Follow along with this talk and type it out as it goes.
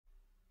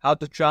how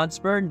to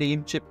transfer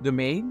Namecheap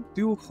domain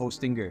to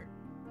Hostinger.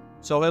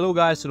 So hello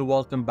guys and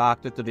welcome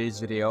back to today's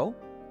video.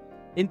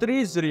 In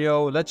today's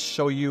video, let's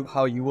show you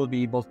how you will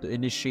be able to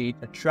initiate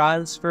a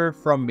transfer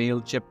from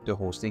Namecheap to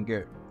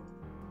Hostinger.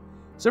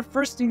 So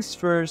first things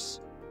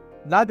first,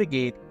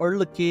 navigate or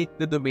locate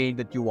the domain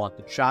that you want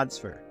to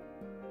transfer.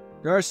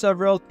 There are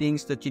several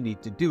things that you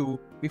need to do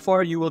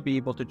before you will be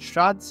able to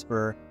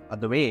transfer a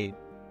domain,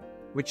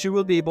 which you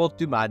will be able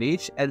to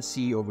manage and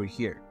see over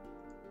here.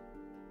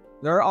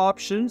 There are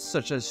options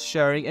such as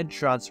sharing and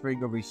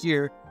transferring over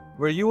here,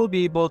 where you will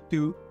be able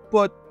to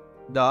put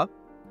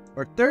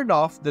or turn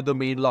off the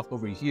domain lock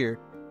over here,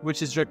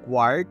 which is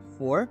required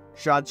for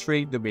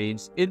transferring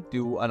domains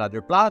into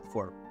another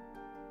platform.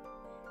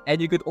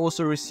 And you could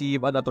also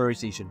receive an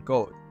authorization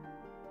code.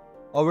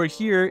 Over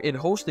here in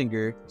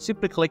Hostinger,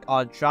 simply click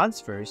on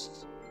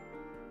Transfers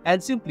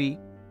and simply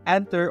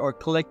enter or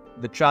click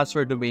the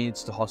transfer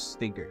domains to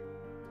Hostinger.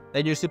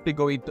 Then you're simply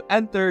going to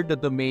enter the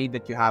domain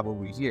that you have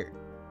over here.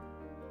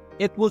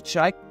 It will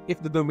check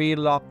if the domain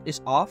lock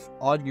is off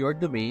on your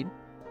domain,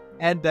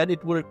 and then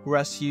it will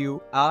request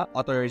you an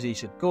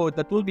authorization code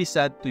that will be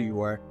sent to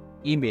your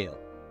email.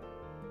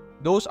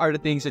 Those are the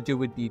things that you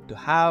would need to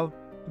have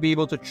to be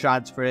able to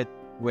transfer it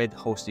with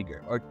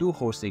Hostinger or to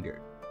Hostinger,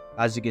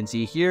 as you can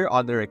see here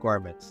on the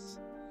requirements.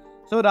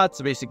 So that's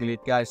basically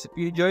it guys. If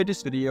you enjoyed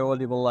this video,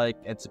 leave a like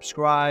and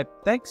subscribe.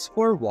 Thanks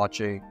for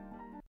watching.